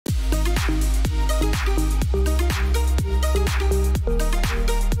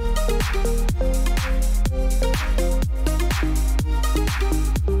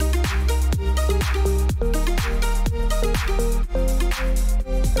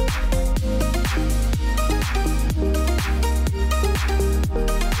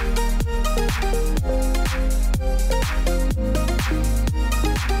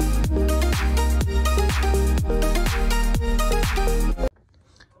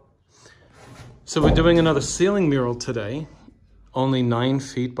So we're doing another ceiling mural today, only 9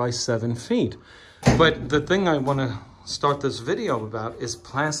 feet by 7 feet. But the thing I want to start this video about is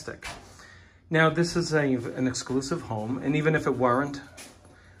plastic. Now this is an exclusive home, and even if it weren't,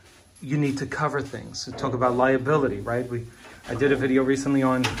 you need to cover things. To talk about liability, right? I did a video recently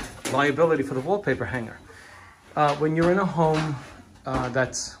on liability for the wallpaper hanger. When you're in a home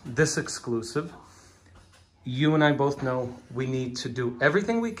that's this exclusive, you and I both know we need to do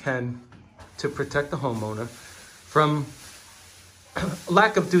everything we can to protect the homeowner from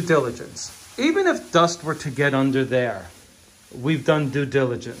lack of due diligence. Even if dust were to get under there, we've done due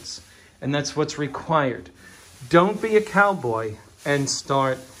diligence, and that's what's required. Don't be a cowboy and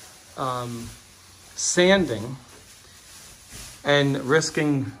start sanding and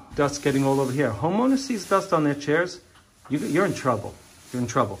risking dust getting all over here. Homeowner sees dust on their chairs, you're in trouble. You're in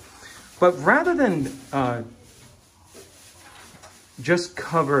trouble. But rather than just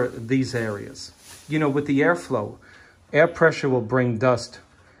cover these areas. You know, with the airflow, air pressure will bring dust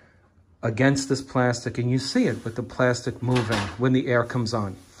against this plastic, and you see it with the plastic moving when the air comes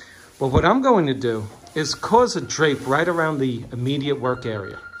on. But what I'm going to do is cause a drape right around the immediate work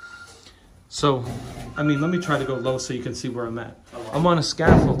area. So, I mean, let me try to go low so you can see where I'm at. I'm on a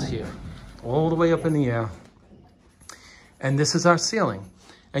scaffold here, all the way up in the air. And this is our ceiling.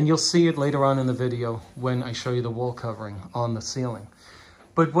 And you'll see it later on in the video when I show you the wall covering on the ceiling.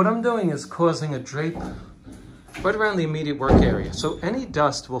 But what I'm doing is causing a drape right around the immediate work area. So any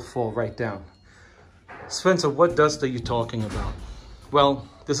dust will fall right down. Spencer, what dust are you talking about? Well,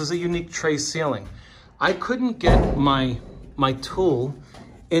 this is a unique tray ceiling. I couldn't get my tool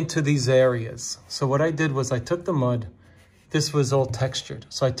into these areas. So what I did was I took the mud. This was all textured.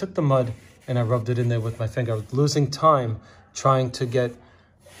 So I took the mud and I rubbed it in there with my finger. I was losing time trying to get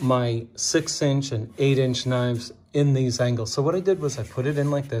my 6-inch and 8-inch knives in these angles. So what I did was I put it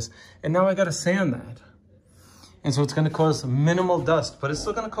in like this, and now I got to sand that. And so it's going to cause minimal dust, but it's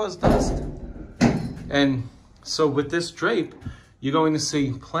still going to cause dust. And so with this drape, you're going to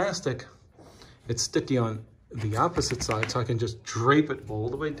see plastic. It's sticky on the opposite side, so I can just drape it all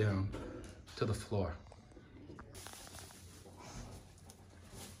the way down to the floor.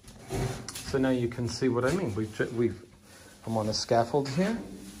 So now you can see what I mean. I'm on a scaffold here.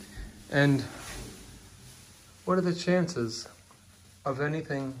 And what are the chances of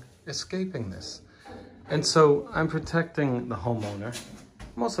anything escaping this? And so I'm protecting the homeowner.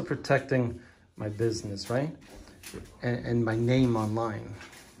 I'm also protecting my business, right? And my name online.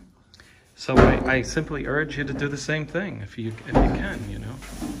 So I simply urge you to do the same thing if you can, you know.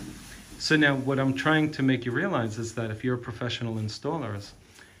 So now what I'm trying to make you realize is that if you're a professional installer,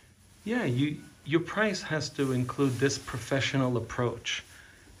 yeah, your price has to include this professional approach.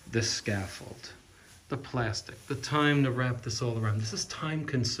 This scaffold, the plastic, the time to wrap this all around. This is time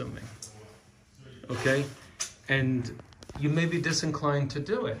consuming, okay? And you may be disinclined to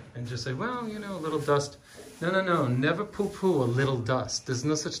do it and just say, well, you know, a little dust. No, never poo-poo a little dust. There's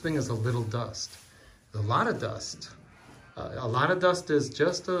no such thing as a little dust. There's a lot of dust. A lot of dust is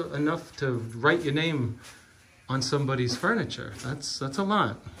just enough to write your name on somebody's furniture. That's a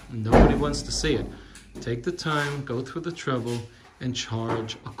lot. Nobody wants to see it. Take the time, go through the trouble, and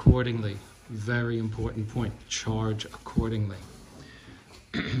charge accordingly. Very important point, charge accordingly.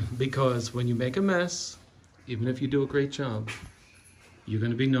 Because when you make a mess, even if you do a great job, you're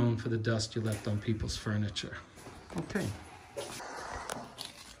going to be known for the dust you left on people's furniture. Okay.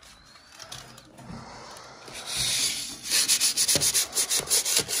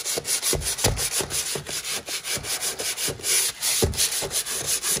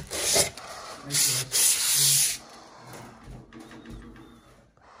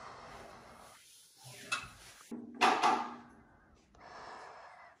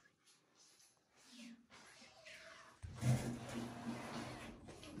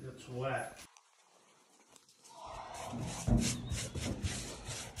 It's wet.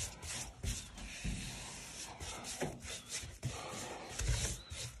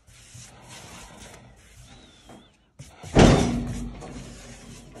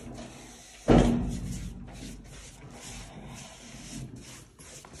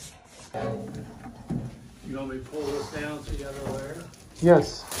 You want me to pull this down so you have a layer?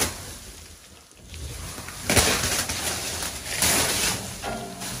 Yes.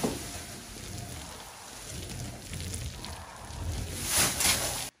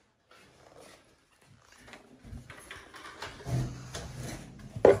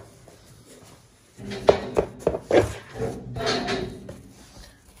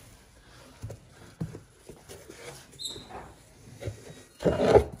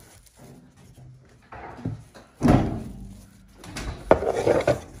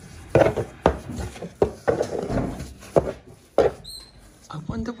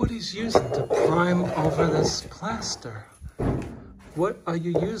 she's using to prime over this plaster. What are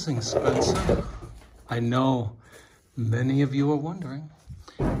you using, Spencer? I know many of you are wondering,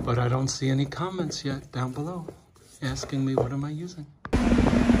 but I don't see any comments yet down below asking me what am I using.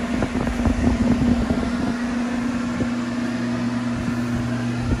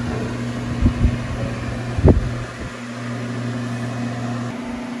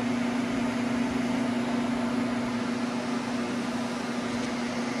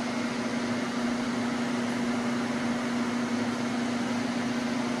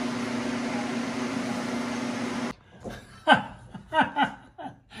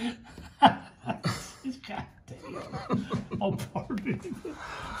 Oh, pardon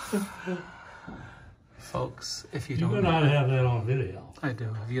me. Folks, if you You don't gotta have that on video. I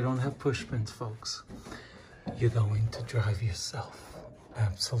do. If you don't have push pins, folks, you're going to drive yourself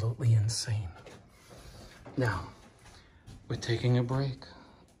absolutely insane. Now, we're taking a break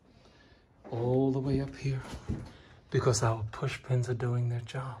all the way up here because our push pins are doing their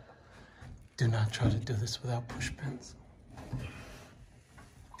job. Do not try to do this without push pins.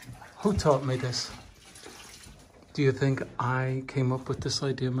 Who taught me this? Do you think I came up with this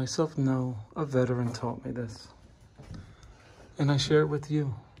idea myself? No, a veteran taught me this. And I share it with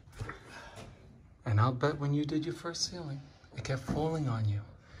you. And I'll bet when you did your first ceiling, it kept falling on you.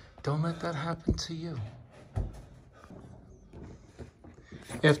 Don't let that happen to you.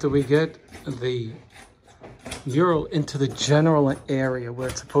 After we get the mural into the general area where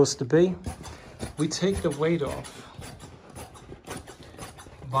it's supposed to be, we take the weight off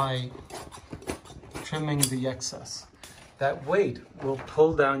by trimming the excess. That weight will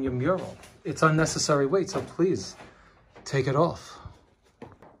pull down your mural. It's unnecessary weight, so please take it off.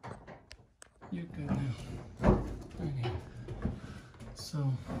 You're good now. Right here.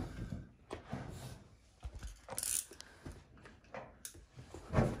 So,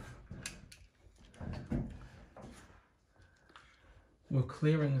 we're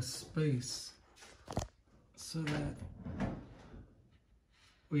clearing a space so that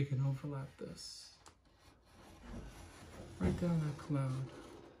we can overlap this. Right down that cloud.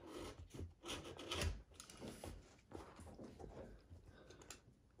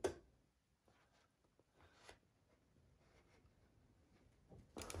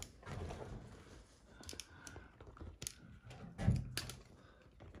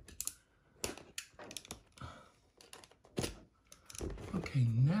 Okay,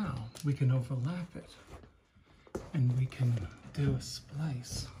 now we can overlap it and we can do a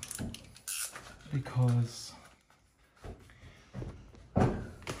splice because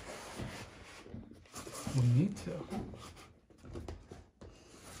we need to.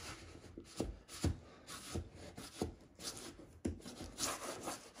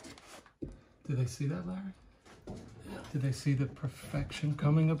 Did they see that, Larry? Yeah. Did they see the perfection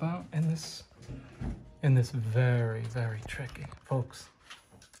coming about in this? In this very, very tricky, folks.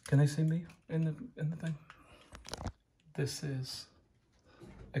 Can they see me in the thing? This is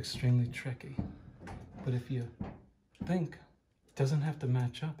extremely tricky. But if you think it doesn't have to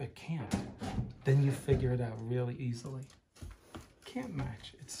match up, it can't. Then you figure it out really easily. Can't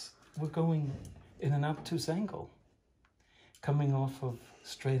match. We're going in an obtuse angle, coming off of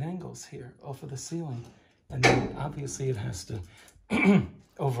straight angles here, off of the ceiling. And then obviously it has to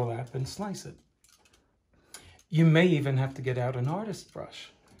overlap and slice it. You may even have to get out an artist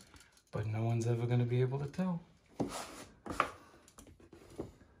brush, but no one's ever going to be able to tell.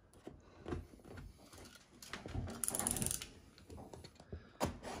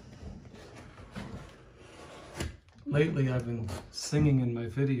 Lately, I've been singing in my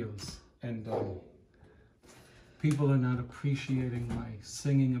videos, and people are not appreciating my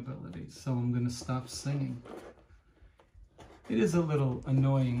singing abilities, so I'm going to stop singing. It is a little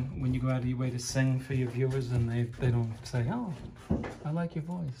annoying when you go out of your way to sing for your viewers and they don't say, oh, I like your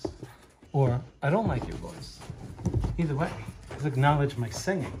voice, or I don't like your voice. Either way, just acknowledge my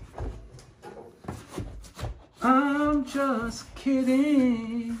singing. I'm just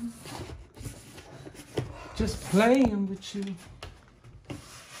kidding. Just playing with you.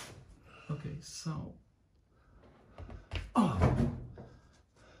 Okay, so. Oh.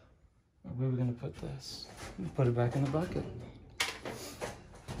 Where are we going to put this? Put it back in the bucket.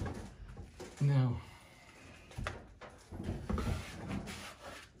 Now.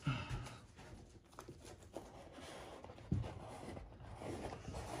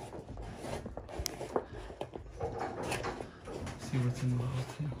 See what's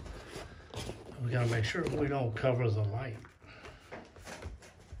involved here. We gotta make sure we don't cover the light.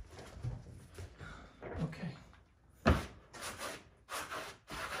 Okay.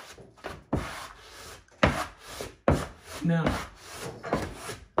 Now,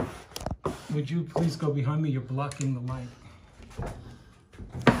 would you please go behind me? You're blocking the light.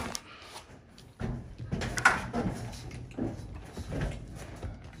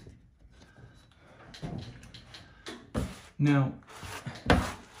 Now,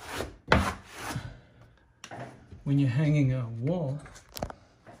 when you're hanging a wall,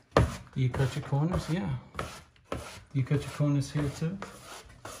 do you cut your corners? Yeah. Do you cut your corners here too?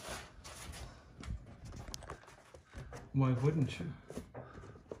 Why wouldn't you?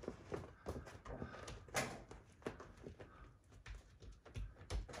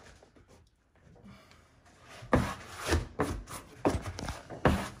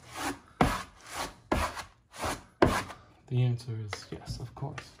 The answer is yes, of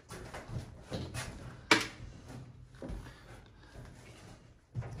course.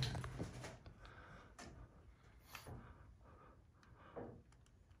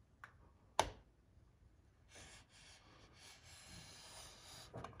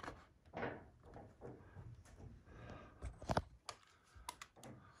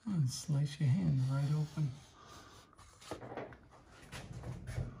 And slice your hand right open.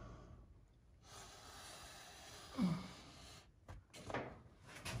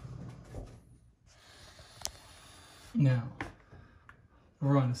 Now,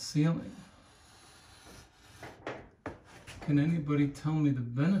 we're on a ceiling. Can anybody tell me the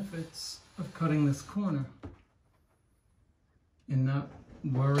benefits of cutting this corner and not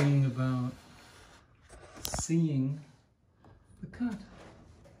worrying about seeing the cut?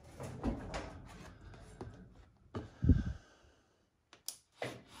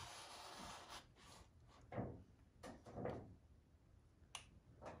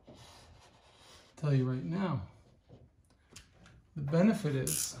 I'll tell you right now. The benefit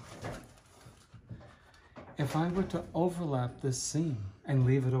is, if I were to overlap this seam and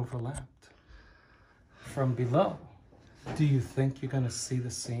leave it overlapped from below, do you think you're going to see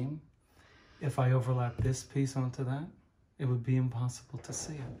the seam? If I overlap this piece onto that, it would be impossible to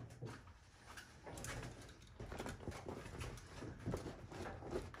see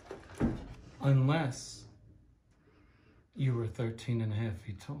it. Unless you were 13.5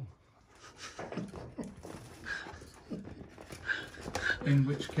 feet tall. In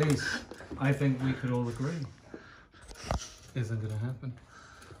which case, I think we could all agree, isn't going to happen.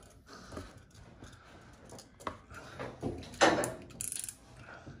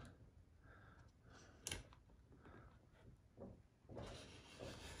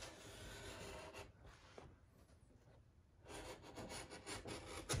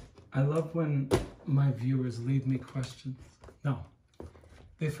 I love when my viewers leave me questions. No,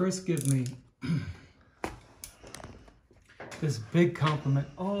 they first give me this big compliment.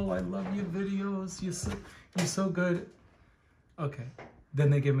 Oh, I love your videos. You're so good. Okay. Then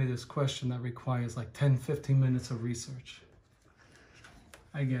they give me this question that requires like 10, 15 minutes of research.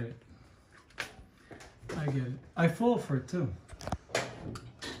 I get it. I get it. I fall for it too.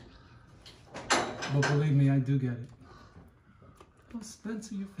 But believe me, I do get it. Oh,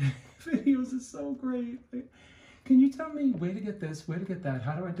 Spencer, your videos are so great. Can you tell me where to get this, where to get that?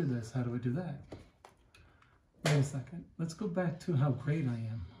 How do I do this? How do I do that? Wait a second. Let's go back to how great I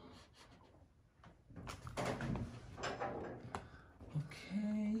am.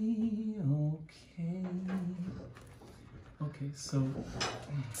 Okay, so,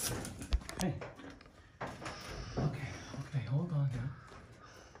 hey. Okay, hold on now.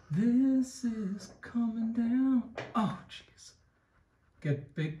 This is coming down. Oh, jeez.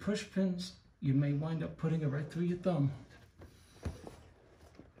 Get big push pins. You may wind up putting it right through your thumb.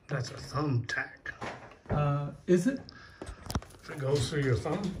 That's a thumb tack. Is it? If it goes through your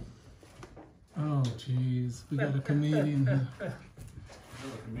thumb. Oh, jeez. We got a comedian here.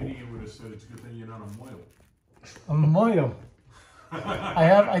 The comedian would have said it's a good thing you're not a moil. A moil.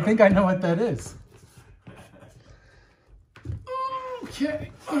 I think I know what that is.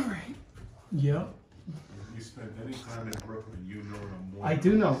 Okay, all right. Yep. If you spent any time in Brooklyn, you know what a moil I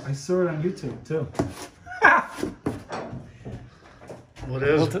do know. I saw it on YouTube too. What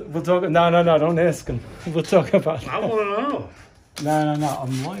is? We'll talk. No, don't ask him. We'll talk about. I want to know. No. A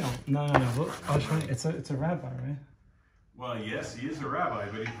moil. No. I'll show you. It's a rabbi, right? Well, yes, he is a rabbi,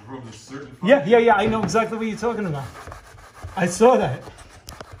 but he performs a certain function. Yeah. I know exactly what you're talking about. I saw that.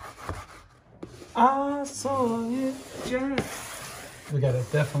 I saw it, yeah. We gotta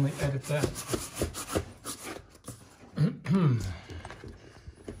definitely edit that.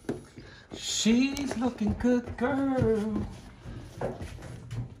 She's looking good, girl.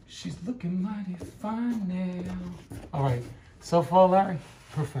 She's looking mighty fine now. All right, so far, Larry,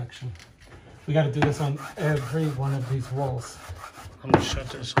 perfection. We gotta do this on every one of these walls. I'm gonna shut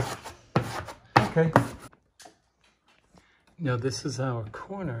this off. Okay. Now this is our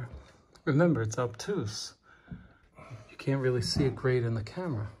corner Remember, it's obtuse. You can't really see it great in the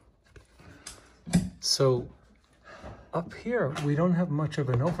camera. So up here, we don't have much of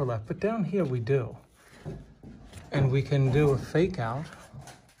an overlap, but down here we do. And we can do a fake out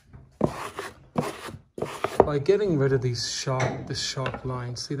by getting rid of this sharp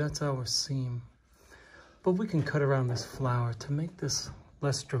line. See, that's our seam. But we can cut around this flower to make this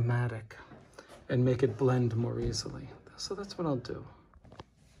less dramatic and make it blend more easily. So that's what I'll do.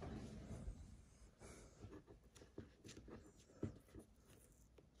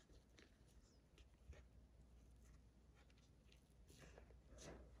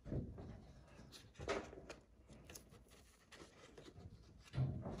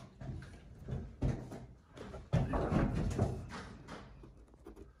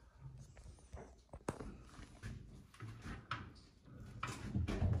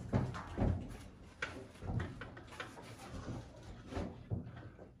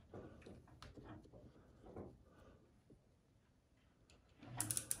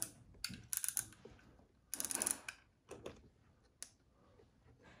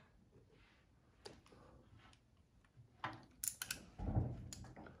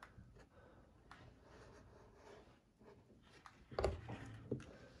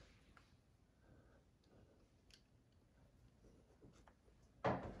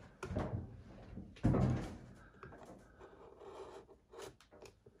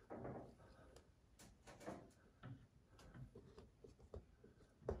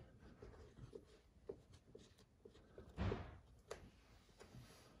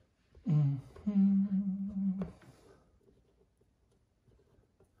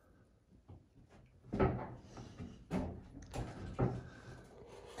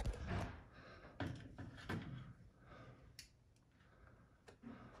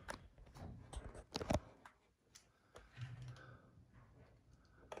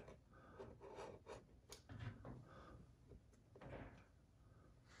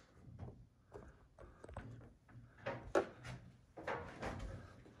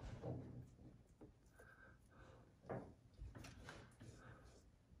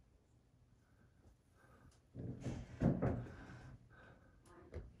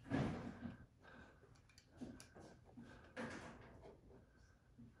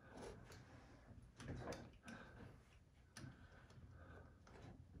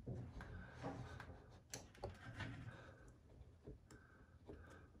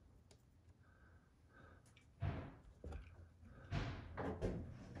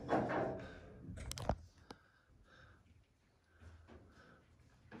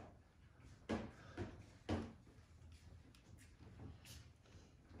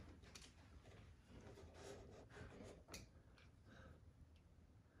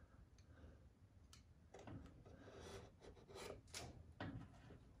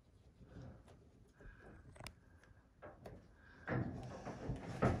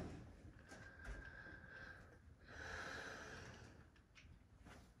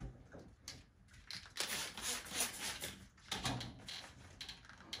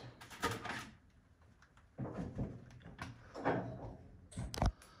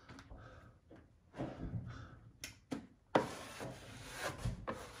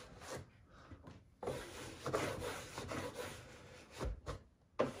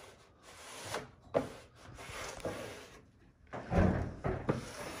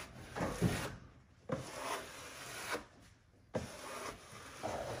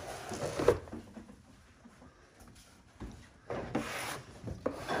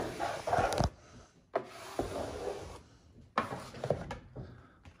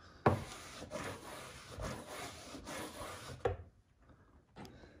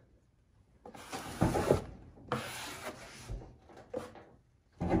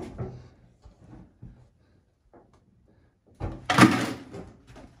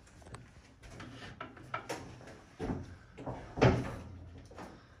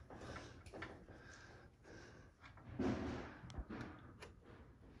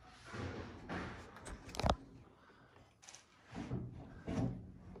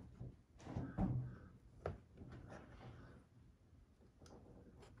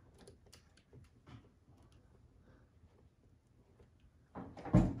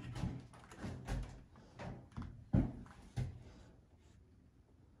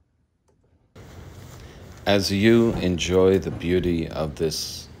 As you enjoy the beauty of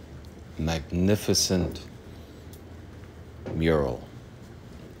this magnificent mural,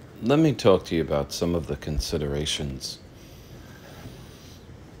 let me talk to you about some of the considerations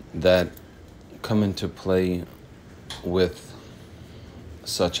that come into play with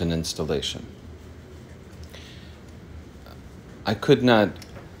such an installation. I could not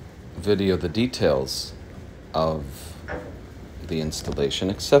video the details of the installation,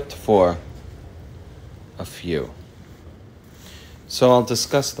 except for a few. So I'll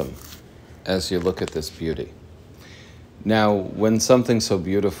discuss them as you look at this beauty. Now, when something so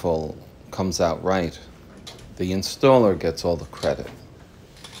beautiful comes out right, the installer gets all the credit.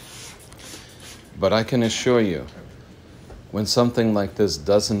 But I can assure you, when something like this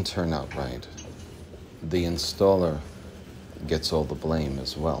doesn't turn out right, the installer gets all the blame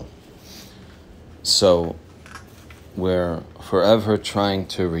as well. So we're forever trying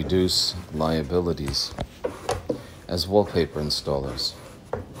to reduce liabilities as wallpaper installers.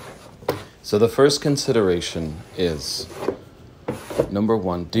 So the first consideration is, number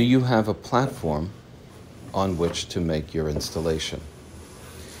one, do you have a platform on which to make your installation?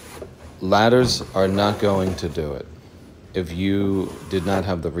 Ladders are not going to do it. If you did not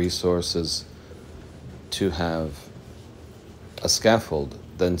have the resources to have a scaffold,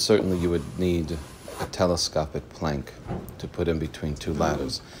 then certainly you would need a telescopic plank to put in between two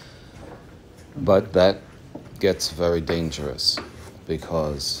ladders. But that gets very dangerous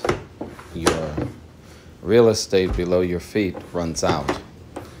because your real estate below your feet runs out,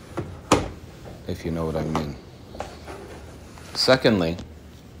 if you know what I mean. Secondly,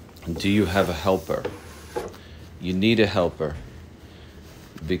 do you have a helper? You need a helper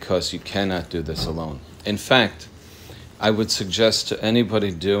because you cannot do this alone. In fact, I would suggest to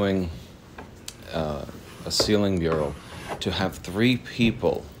anybody doing a ceiling mural to have 3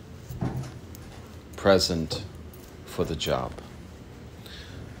 people present for the job.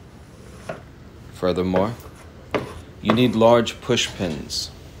 Furthermore, you need large push pins.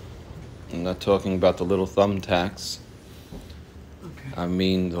 I'm not talking about the little thumbtacks. Okay. I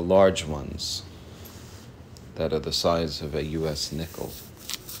mean the large ones that are the size of a US nickel.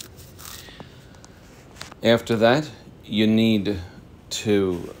 After that, you need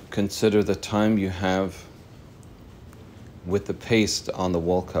to consider the time you have with the paste on the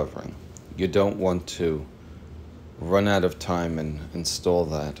wall covering. You don't want to run out of time and install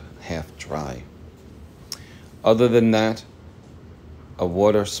that half dry. Other than that, a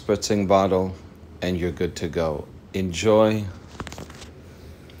water spritzing bottle and you're good to go. Enjoy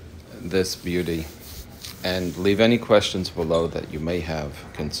this beauty and leave any questions below that you may have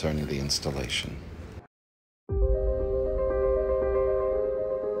concerning the installation.